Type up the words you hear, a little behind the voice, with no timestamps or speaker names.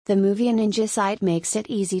The Movieninja site makes it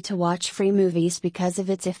easy to watch free movies because of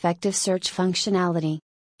its effective search functionality.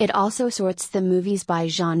 It also sorts the movies by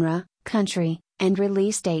genre, country, and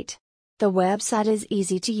release date. The website is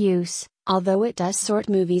easy to use, although it does sort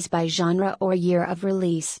movies by genre or year of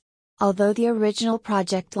release. Although the original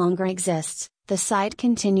project longer exists, the site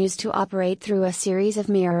continues to operate through a series of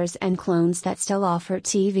mirrors and clones that still offer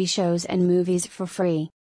TV shows and movies for free.